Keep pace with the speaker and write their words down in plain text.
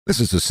This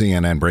is the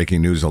CNN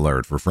breaking news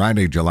alert for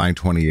Friday, July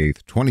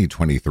 28,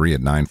 2023 at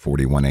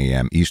 9:41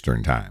 a.m.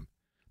 Eastern Time.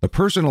 The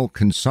Personal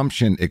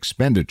Consumption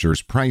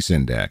Expenditures Price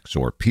Index,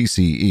 or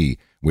PCE,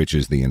 which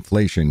is the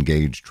inflation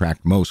gauge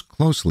tracked most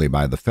closely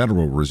by the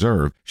Federal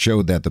Reserve,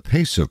 showed that the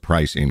pace of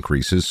price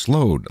increases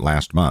slowed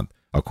last month,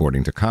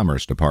 according to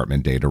Commerce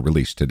Department data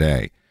released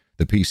today.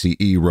 The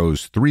PCE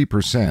rose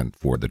 3%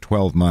 for the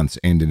 12 months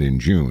ended in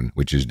June,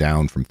 which is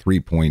down from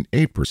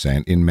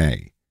 3.8% in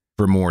May.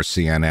 For more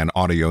CNN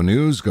audio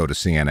news, go to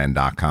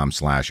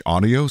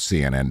cnn.com/audio,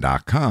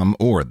 cnn.com,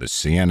 or the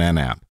CNN app.